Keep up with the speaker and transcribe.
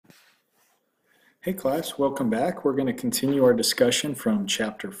Hey class, welcome back. We're going to continue our discussion from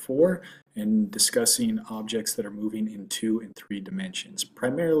chapter 4 and discussing objects that are moving in 2 and 3 dimensions,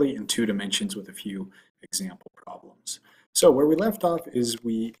 primarily in 2 dimensions with a few example problems. So where we left off is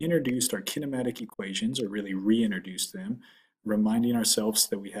we introduced our kinematic equations, or really reintroduced them, reminding ourselves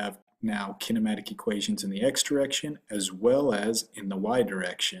that we have now kinematic equations in the x direction as well as in the y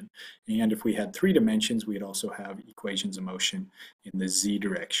direction. And if we had 3 dimensions, we'd also have equations of motion in the z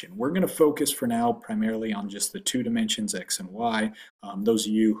direction. We're going to focus for now primarily on just the 2 dimensions, x and y. Those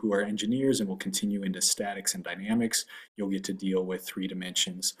of you who are engineers and will continue into statics and dynamics, you'll get to deal with 3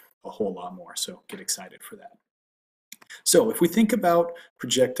 dimensions a whole lot more, so get excited for that. So if we think about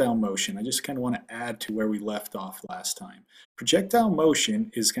projectile motion, I just kind of want to add to where we left off last time. Projectile motion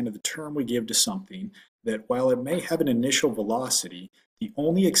is kind of the term we give to something that while it may have an initial velocity, the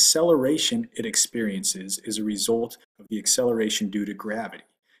only acceleration it experiences is a result of the acceleration due to gravity.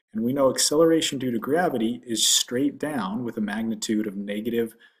 And we know acceleration due to gravity is straight down with a magnitude of a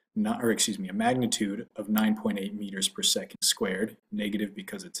magnitude of 9.8 meters per second squared, negative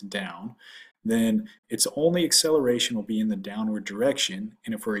because it's down. Then its only acceleration will be in the downward direction,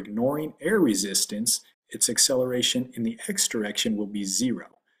 and if we're ignoring air resistance, its acceleration in the x direction will be 0.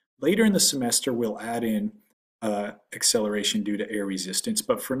 Later in the semester, we'll add in acceleration due to air resistance,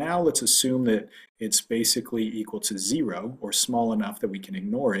 but for now, let's assume that it's basically equal to 0, or small enough that we can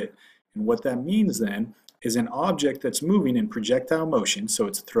ignore it. And what that means then is an object that's moving in projectile motion, so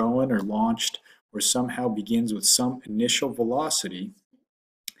it's thrown or launched or somehow begins with some initial velocity,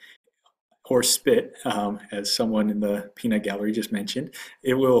 or spit, as someone in the peanut gallery just mentioned,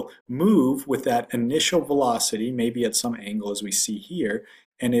 it will move with that initial velocity, maybe at some angle as we see here,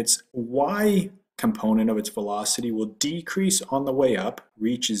 and its y component of its velocity will decrease on the way up,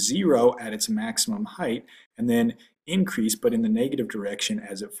 reach 0 at its maximum height, and then increase but in the negative direction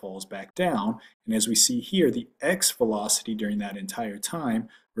as it falls back down. And as we see here, the x velocity during that entire time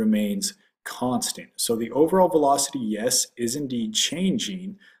remains constant. So the overall velocity, yes, is indeed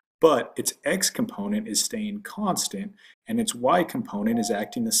changing, but its x component is staying constant, and its y component is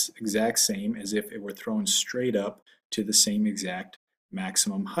acting the exact same as if it were thrown straight up to the same exact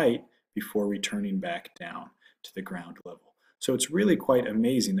maximum height before returning back down to the ground level. So it's really quite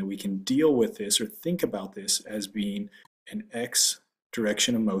amazing that we can deal with this or think about this as being an x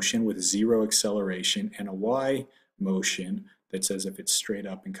direction of motion with 0 acceleration and a y motion that's as if it's straight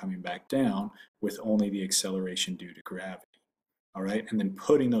up and coming back down with only the acceleration due to gravity. All right, and then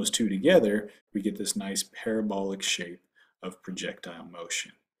putting those two together, we get this nice parabolic shape of projectile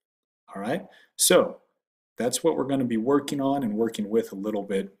motion. All right, so that's what we're going to be working on and working with a little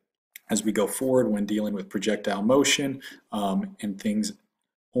bit as we go forward when dealing with projectile motion and things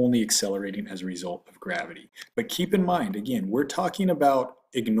only accelerating as a result of gravity. But keep in mind, again, we're talking about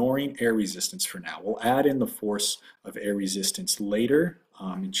ignoring air resistance for now. We'll add in the force of air resistance later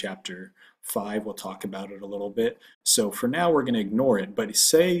in chapter 5. We'll talk about it a little bit. So for now, we're going to ignore it. But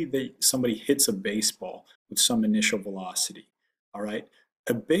say that somebody hits a baseball with some initial velocity. All right,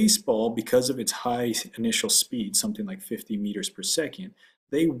 a baseball, because of its high initial speed, something like 50 meters per second,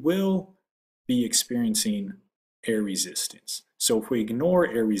 they will be experiencing air resistance. So if we ignore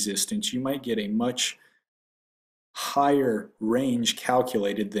air resistance, you might get a much higher range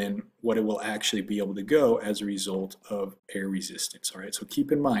calculated than what it will actually be able to go as a result of air resistance. All right, so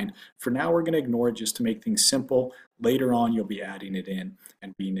keep in mind, for now we're going to ignore it just to make things simple. Later on, you'll be adding it in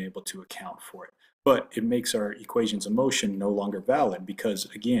and being able to account for it. But it makes our equations of motion no longer valid because,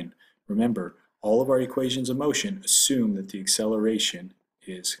 again, remember, all of our equations of motion assume that the acceleration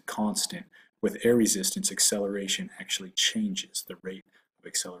is constant. With air resistance, acceleration actually changes. The rate of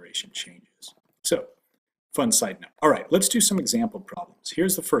acceleration changes. So, fun side note. All right, let's do some example problems.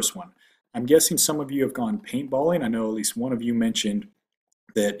 Here's the first one. I'm guessing some of you have gone paintballing. I know at least one of you mentioned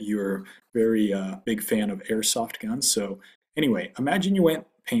that you're very big fan of airsoft guns. So anyway, imagine you went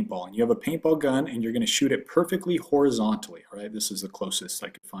paintballing. You have a paintball gun and you're going to shoot it perfectly horizontally. All right, this is the closest I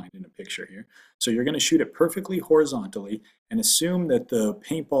could find in a picture here. So you're going to shoot it perfectly horizontally and assume that the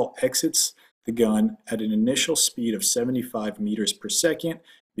paintball exits the gun at an initial speed of 75 meters per second.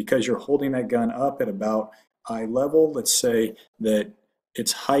 Because you're holding that gun up at about eye level, let's say that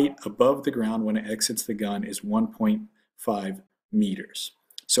its height above the ground when it exits the gun is 1.5 meters.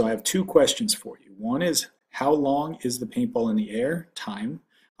 So I have 2 questions for you. One is, how long is the paintball in the air? Time.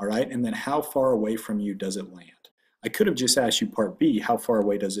 All right, and then how far away from you does it land? I could have just asked you part B, how far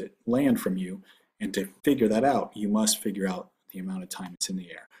away does it land from you? And to figure that out, you must figure out the amount of time it's in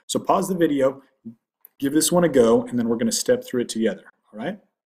the air. So pause the video, give this one a go, and then we're going to step through it together. All right?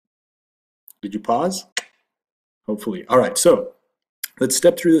 Did you pause? Hopefully. All right, so let's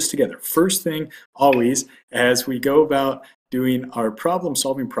step through this together. First thing, always, as we go about doing our problem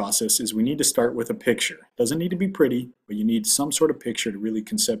solving process is we need to start with a picture. It doesn't need to be pretty, but you need some sort of picture to really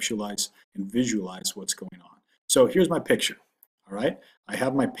conceptualize and visualize what's going on. So here's my picture, all right? I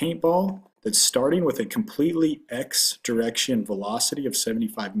have my paintball that's starting with a completely x direction velocity of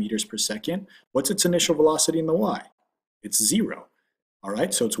 75 meters per second. What's its initial velocity in the y? It's 0, all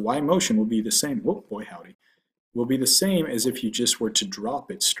right? So its y motion will be the same, whoop, boy howdy, will be the same as if you just were to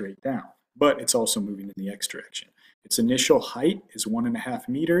drop it straight down, but it's also moving in the x direction. Its initial height is 1.5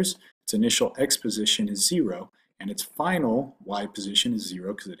 meters, its initial x position is 0, and its final y position is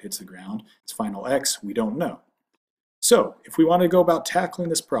 0 because it hits the ground. Its final x, we don't know. So if we want to go about tackling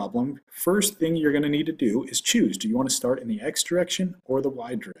this problem, first thing you're going to need to do is choose. Do you want to start in the x direction or the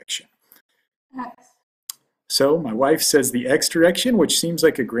y direction? X. So my wife says the x direction, which seems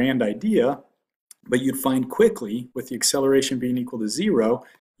like a grand idea, but you'd find quickly with the acceleration being equal to 0,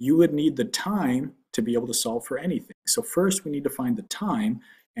 you would need the time to be able to solve for anything. So first we need to find the time,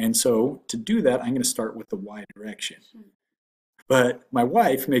 and so to do that I'm going to start with the y direction. But my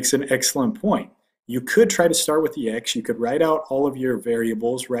wife makes an excellent point. You could try to start with the x, you could write out all of your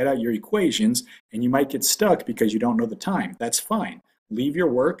variables, write out your equations, and you might get stuck because you don't know the time. That's fine. Leave your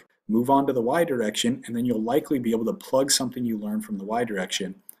work, move on to the y direction, and then you'll likely be able to plug something you learned from the y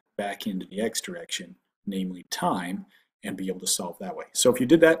direction back into the x direction, namely time, and be able to solve that way. So if you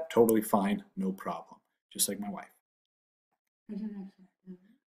did that, totally fine, no problem. Just like my wife. I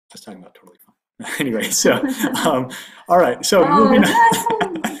was talking about totally fine. Anyway, so, all right, so moving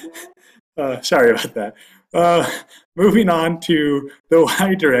on. Sorry about that. Moving on to the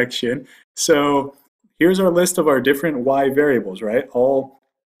y direction. So here's our list of our different y variables, right? All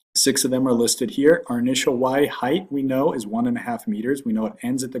 6 of them are listed here. Our initial y height we know is 1.5 meters. We know it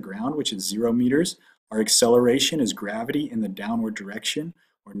ends at the ground, which is 0 meters. Our acceleration is gravity in the downward direction,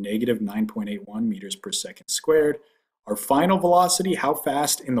 or negative 9.81 meters per second squared. Our final velocity, how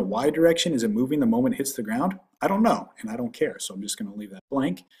fast in the y direction is it moving the moment it hits the ground? I don't know, and I don't care, so I'm just going to leave that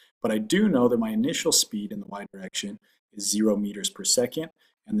blank. But I do know that my initial speed in the y direction is 0 meters per second,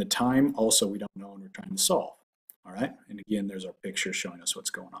 and the time also we don't know and we're trying to solve. All right, and again, there's our picture showing us what's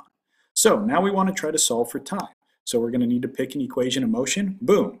going on. So now we want to try to solve for time. So we're going to need to pick an equation of motion.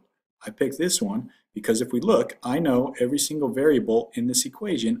 Boom, I picked this one because if we look, I know every single variable in this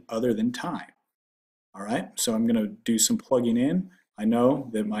equation other than time. All right, so I'm going to do some plugging in. I know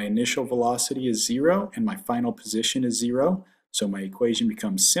that my initial velocity is 0 and my final position is 0, so my equation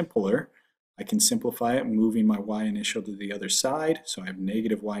becomes simpler. I can simplify it moving my y initial to the other side, so I have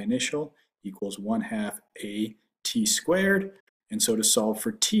negative y initial equals 1/2 a t squared. And so to solve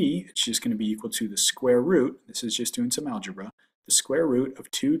for t, it's just going to be equal to the square root, this is just doing some algebra, the square root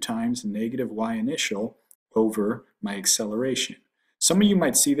of 2 times negative y initial over my acceleration. Some of you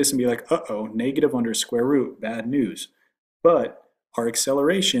might see this and be like, uh-oh, negative under square root, bad news. But our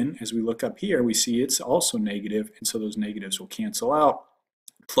acceleration, as we look up here, we see it's also negative, and so those negatives will cancel out.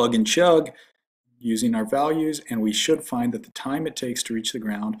 Plug and chug using our values, and we should find that the time it takes to reach the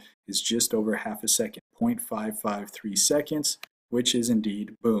ground is just over half a second, 0.553 seconds, which is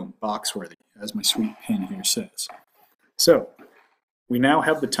indeed, boom, box worthy, as my sweet pen here says. So we now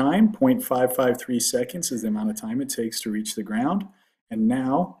have the time, 0.553 seconds is the amount of time it takes to reach the ground. And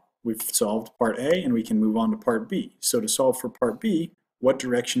now we've solved part A and we can move on to part B. So to solve for part B, what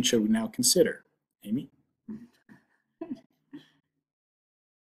direction should we now consider? Amy?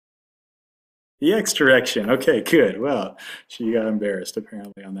 The x direction. Okay, good. Well, she got embarrassed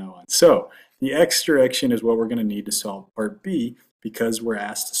apparently on that one. So the x direction is what we're going to need to solve part B because we're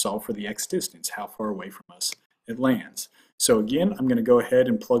asked to solve for the x distance, how far away from us it lands. So again, I'm going to go ahead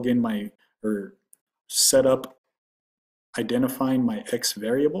and plug in my, or set up identifying my x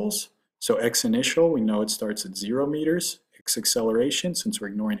variables. So x initial, we know it starts at 0 meters. X acceleration, since we're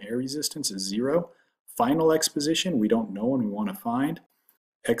ignoring air resistance, is 0. Final x position, we don't know and we want to find.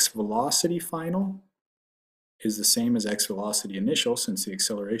 X velocity final is the same as x velocity initial since the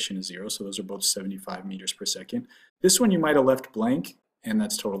acceleration is 0, so those are both 75 meters per second. This one you might have left blank, and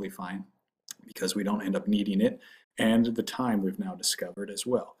that's totally fine because we don't end up needing it, and the time we've now discovered as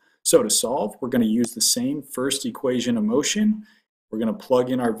well. So to solve, we're going to use the same first equation of motion. We're going to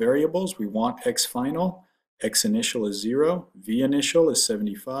plug in our variables. We want x final. X initial is 0. V initial is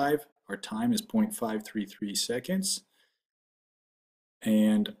 75. Our time is 0.533 seconds.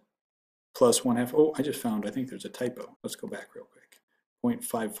 And plus 1/2. Oh, I just found, I think there's a typo. Let's go back real quick.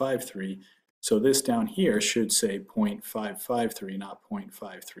 0.553. So this down here should say 0.553, not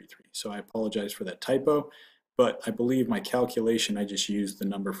 0.533. So I apologize for that typo. But I believe my calculation, I just used the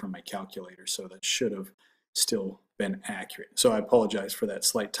number from my calculator, so that should have still been accurate. So I apologize for that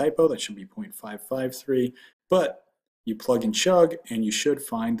slight typo. That should be 0.553, but you plug and chug and you should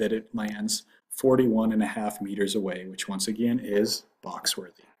find that it lands 41.5 meters away, which once again is box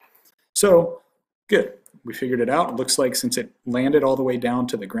worthy. So good, we figured it out. It looks like since it landed all the way down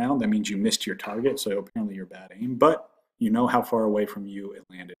to the ground, that means you missed your target, so apparently you're bad aim, but you know how far away from you it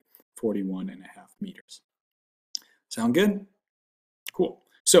landed, 41.5 meters. Sound good? Cool.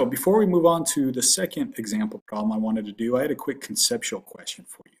 So before we move on to the second example problem I wanted to do, I had a quick conceptual question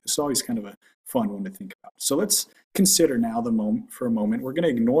for you. This is always kind of a fun one to think about. So let's consider now for a moment, we're going to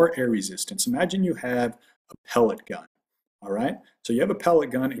ignore air resistance. Imagine you have a pellet gun, all right? So you have a pellet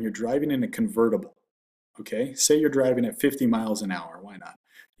gun and you're driving in a convertible, okay? Say you're driving at 50 miles an hour, why not?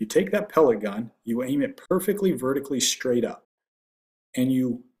 You take that pellet gun, you aim it perfectly vertically straight up, and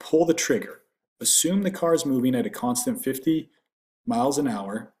you pull the trigger. Assume the car is moving at a constant 50 miles an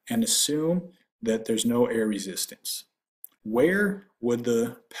hour and assume that there's no air resistance. Where would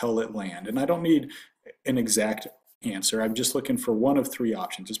the pellet land? And I don't need an exact answer. I'm just looking for one of three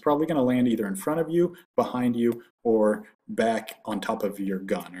options. It's probably going to land either in front of you, behind you, or back on top of your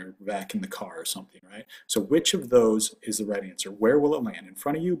gun or back in the car or something, right? So which of those is the right answer? Where will it land? In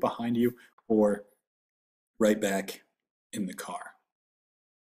front of you, behind you, or right back in the car?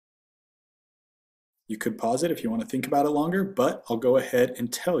 You could pause it if you want to think about it longer, but I'll go ahead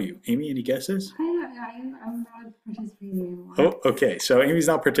and tell you. Amy, any guesses? I'm not participating anymore. Oh, okay. So Amy's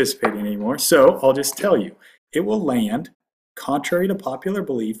not participating anymore. So I'll just tell you. It will land, contrary to popular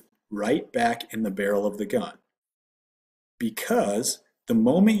belief, right back in the barrel of the gun. Because the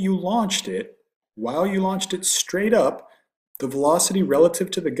moment you launched it, while you launched it straight up, the velocity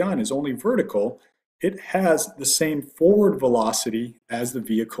relative to the gun is only vertical. It has the same forward velocity as the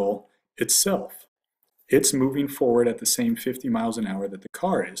vehicle itself. It's moving forward at the same 50 miles an hour that the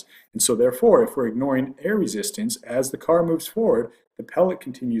car is. And so therefore, if we're ignoring air resistance, as the car moves forward, the pellet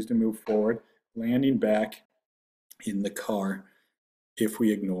continues to move forward, landing back in the car if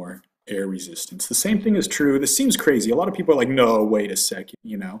we ignore air resistance. The same thing is true. This seems crazy. A lot of people are like, no, wait a second,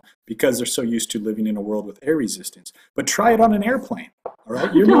 because they're so used to living in a world with air resistance. But try it on an airplane. All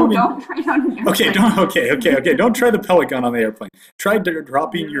right? Don't try it on an airplane. Okay. Don't try the pellet gun on the airplane. Try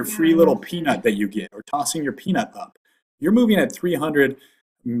dropping your free little peanut that you get or tossing your peanut up. You're moving at 300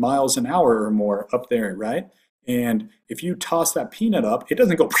 miles an hour or more up there, right? And if you toss that peanut up, it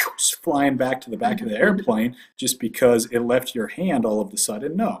doesn't go flying back to the back of the airplane just because it left your hand all of a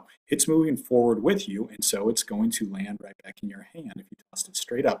sudden. No, it's moving forward with you, and so it's going to land right back in your hand if you tossed it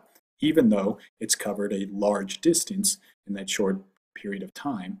straight up, even though it's covered a large distance in that short period of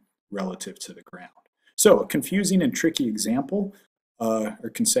time relative to the ground. So a confusing and tricky example or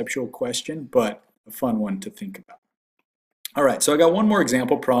conceptual question, but a fun one to think about. All right, so I got one more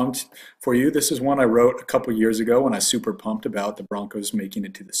example prompt for you. This is one I wrote a couple years ago when I was super pumped about the Broncos making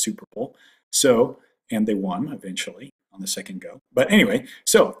it to the Super Bowl. And they won eventually on the second go. But anyway,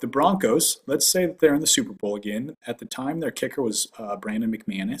 so the Broncos, let's say that they're in the Super Bowl again. At the time, their kicker was Brandon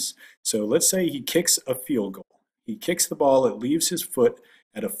McManus. So let's say he kicks a field goal. He kicks the ball, it leaves his foot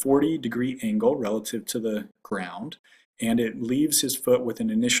at a 40-degree angle relative to the ground, and it leaves his foot with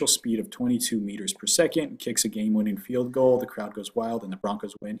an initial speed of 22 meters per second, kicks a game-winning field goal, the crowd goes wild, and the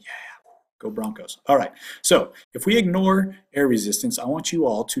Broncos win. Yeah, go Broncos. All right, so if we ignore air resistance, I want you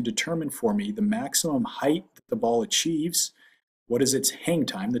all to determine for me the maximum height that the ball achieves, what is its hang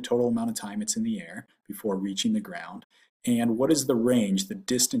time, the total amount of time it's in the air before reaching the ground, and what is the range, the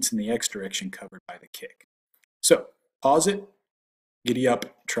distance in the x direction covered by the kick. So pause it, giddy up,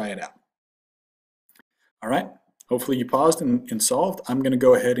 try it out. All right. Hopefully you paused and solved. I'm going to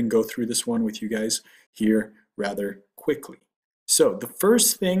go ahead and go through this one with you guys here rather quickly. So the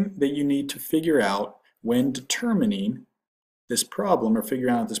first thing that you need to figure out when determining this problem or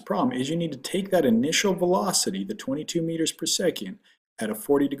figuring out this problem is you need to take that initial velocity, the 22 meters per second, at a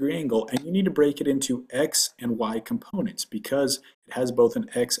 40-degree angle, and you need to break it into x and y components because it has both an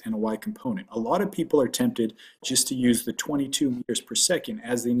x and a y component. A lot of people are tempted just to use the 22 meters per second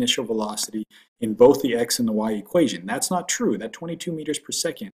as the initial velocity in both the x and the y equation. That's not true. That 22 meters per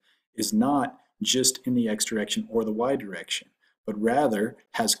second is not just in the x direction or the y direction, but rather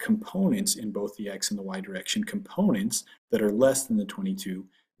has components in both the x and the y direction, components that are less than the 22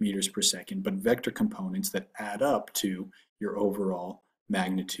 meters per second, but vector components that add up to your overall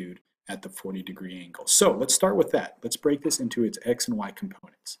magnitude at the 40-degree angle. So let's start with that. Let's break this into its x and y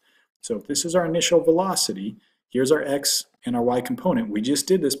components. So if this is our initial velocity, here's our x and our y component. We just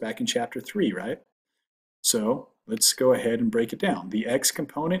did this back in chapter 3, right? So let's go ahead and break it down. The x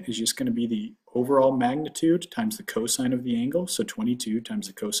component is just going to be the overall magnitude times the cosine of the angle, so 22 times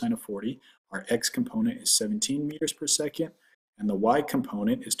the cosine of 40. Our x component is 17 meters per second, and the y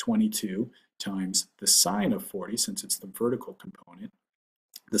component is 22 times the sine of 40, since it's the vertical component,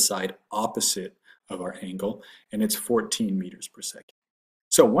 the side opposite of our angle, and it's 14 meters per second.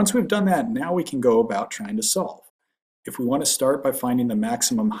 So once we've done that, now we can go about trying to solve. If we want to start by finding the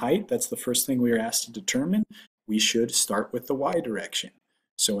maximum height, that's the first thing we are asked to determine, we should start with the y direction.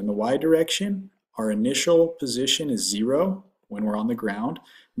 So in the y direction, our initial position is 0 when we're on the ground.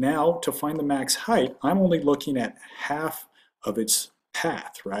 Now, to find the max height, I'm only looking at half of its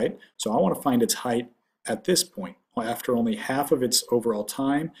path, right? So I want to find its height at this point, after only half of its overall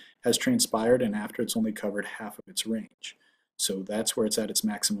time has transpired and after it's only covered half of its range. So that's where it's at its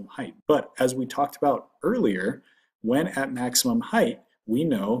maximum height. But as we talked about earlier, when at maximum height, we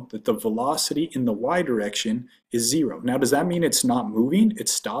know that the velocity in the y direction is 0. Now, does that mean it's not moving?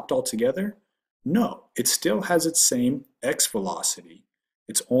 It's stopped altogether? No, it still has its same x velocity.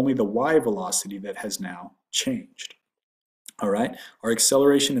 It's only the y velocity that has now changed. All right, our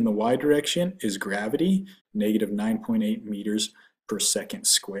acceleration in the y direction is gravity, negative 9.8 meters per second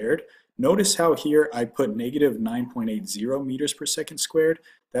squared. Notice how here I put negative 9.80 meters per second squared.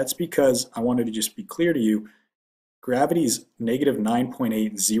 That's because I wanted to just be clear to you, gravity is negative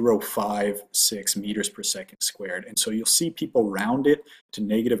 9.8056 meters per second squared. And so you'll see people round it to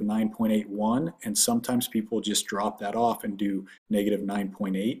negative 9.81, and sometimes people just drop that off and do negative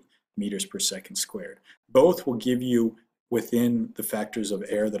 9.8 meters per second squared. Both will give you within the factors of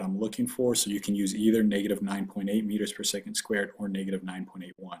error that I'm looking for, so you can use either negative 9.8 meters per second squared or negative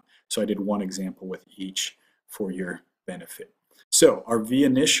 9.81. So I did one example with each for your benefit. So our V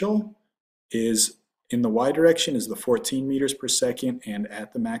initial is in the y direction is the 14 meters per second, and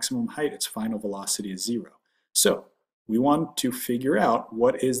at the maximum height, its final velocity is 0. So we want to figure out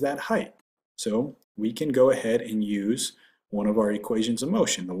what is that height. So we can go ahead and use one of our equations of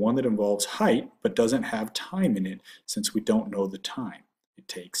motion, the one that involves height but doesn't have time in it, since we don't know the time it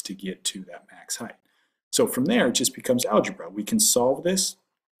takes to get to that max height. So from there, it just becomes algebra. We can solve this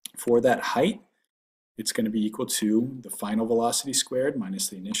for that height. It's going to be equal to the final velocity squared minus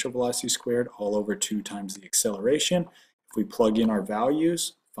the initial velocity squared all over 2 times the acceleration. If we plug in our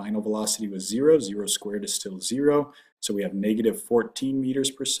values, final velocity was 0, 0 squared is still 0, so we have negative 14 meters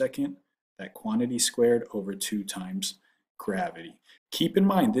per second, that quantity squared over 2 times gravity. Keep in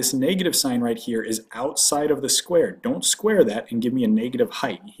mind, this negative sign right here is outside of the square. Don't square that and give me a negative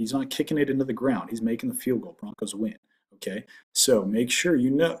height. He's not kicking it into the ground. He's making the field goal. Broncos win. Okay, so make sure you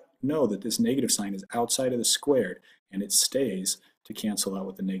know that this negative sign is outside of the squared, and it stays to cancel out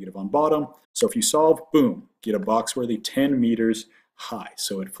with the negative on bottom. So if you solve, boom, get a box worthy 10 meters high.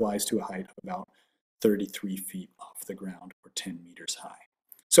 So it flies to a height of about 33 feet off the ground, or 10 meters high.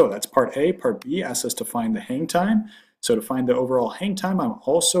 So that's part A. Part B asks us to find the hang time. So to find the overall hang time, I'm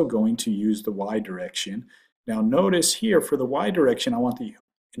also going to use the y direction. Now notice here, for the y direction, I want the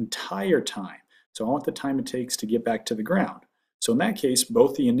entire time. So I want the time it takes to get back to the ground. So in that case,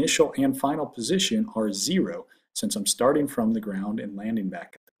 both the initial and final position are 0, since I'm starting from the ground and landing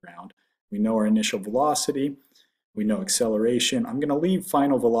back at the ground. We know our initial velocity, we know acceleration. I'm going to leave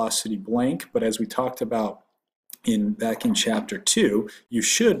final velocity blank, but as we talked about back in chapter 2, you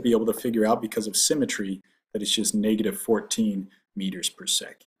should be able to figure out, because of symmetry, that it's just negative 14 meters per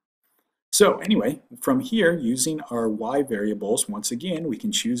second. So anyway, from here, using our y variables, once again, we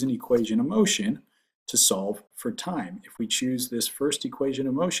can choose an equation of motion to solve for time. If we choose this first equation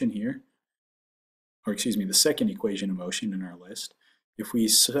of motion here, or excuse me, the second equation of motion in our list, if we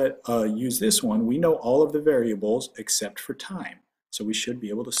use this one, we know all of the variables except for time. So we should be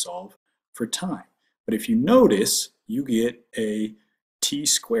able to solve for time. But if you notice, you get a t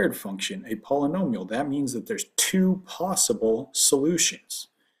squared function, a polynomial. That means that there's 2 possible solutions.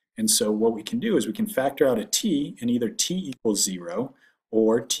 And so what we can do is we can factor out a t, and either t equals 0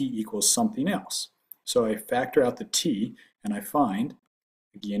 or t equals something else. So I factor out the t, and I find,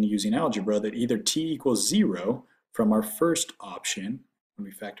 again using algebra, that either t equals 0 from our first option, when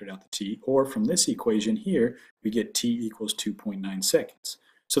we factored out the t, or from this equation here, we get t equals 2.9 seconds.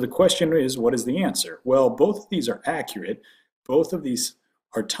 So the question is, what is the answer? Well, both of these are accurate. Both of these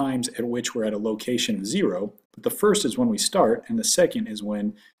are times at which we're at a location of 0, but the first is when we start, and the second is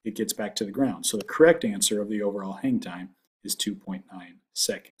when it gets back to the ground. So the correct answer of the overall hang time is 2.9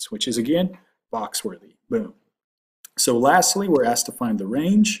 seconds, which is, again, box worthy. Boom. So lastly, we're asked to find the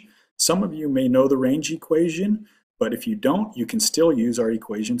range. Some of you may know the range equation, but if you don't, you can still use our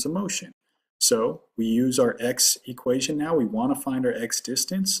equations of motion. So we use our x equation now. We want to find our x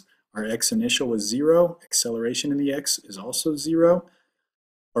distance. Our x initial was 0. Acceleration in the x is also 0.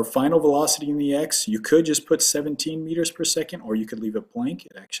 Our final velocity in the x, you could just put 17 meters per second, or you could leave it blank.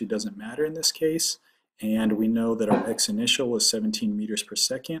 It actually doesn't matter in this case. And we know that our x initial was 17 meters per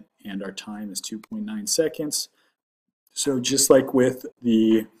second, and our time is 2.9 seconds. So just like with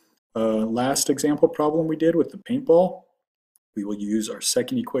the last example problem we did with the paintball, we will use our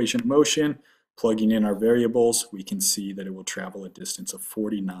second equation of motion. Plugging in our variables, we can see that it will travel a distance of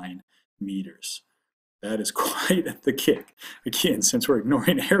 49 meters. That is quite the kick. Again, since we're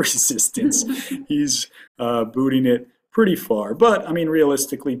ignoring air resistance, he's booting it pretty far. But, I mean,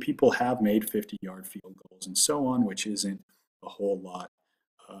 realistically, people have made 50-yard field goals and so on, which isn't a whole lot.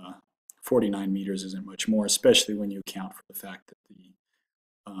 49 meters isn't much more, especially when you account for the fact that the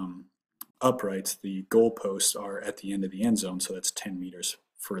uprights, the goalposts, are at the end of the end zone, so that's 10 meters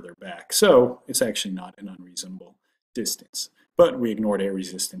further back. So it's actually not an unreasonable distance. But we ignored air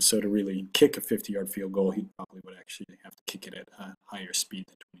resistance, so to really kick a 50-yard field goal, he probably would actually have to kick it at a higher speed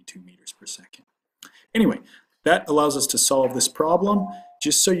than 22 meters per second. Anyway, that allows us to solve this problem.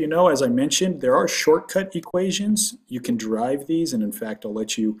 Just so you know, as I mentioned, there are shortcut equations. You can derive these, and in fact, I'll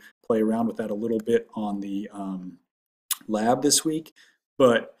let you play around with that a little bit on the lab this week.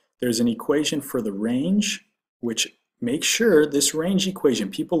 But there's an equation for the range, which make sure this range equation,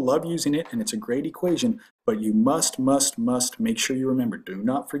 people love using it and it's a great equation, but you must make sure you remember, do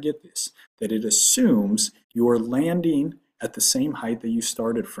not forget this, that it assumes you are landing at the same height that you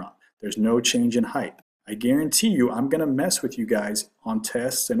started from. There's no change in height. I guarantee you I'm going to mess with you guys on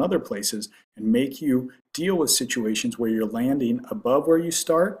tests and other places and make you deal with situations where you're landing above where you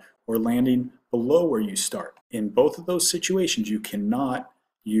start or landing below where you start. In both of those situations, you cannot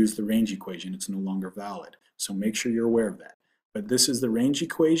use the range equation. It's no longer valid. So make sure you're aware of that. But this is the range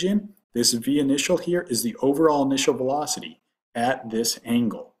equation. This V initial here is the overall initial velocity at this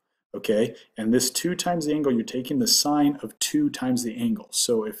angle. Okay? And this 2 times the angle, you're taking the sine of 2 times the angle.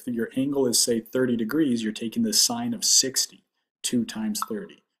 So if your angle is, say, 30 degrees, you're taking the sine of 60, 2 times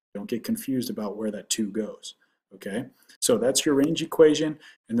 30. Don't get confused about where that 2 goes. Okay? So that's your range equation.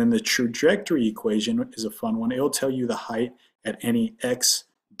 And then the trajectory equation is a fun one. It'll tell you the height at any x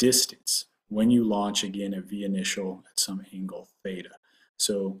distance when you launch, again, at V initial at some angle theta.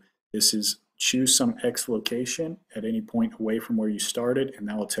 So this is choose some x location at any point away from where you started, and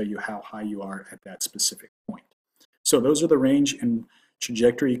that will tell you how high you are at that specific point. So those are the range and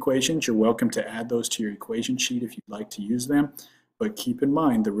trajectory equations. You're welcome to add those to your equation sheet if you'd like to use them. But keep in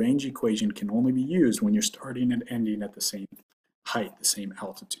mind, the range equation can only be used when you're starting and ending at the same height, the same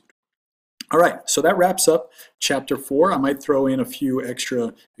altitude. All right, so that wraps up Chapter 4. I might throw in a few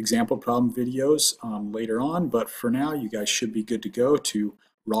extra example problem videos later on, but for now, you guys should be good to go to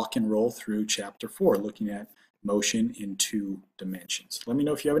rock and roll through Chapter 4, looking at motion in 2 dimensions. Let me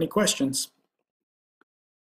know if you have any questions.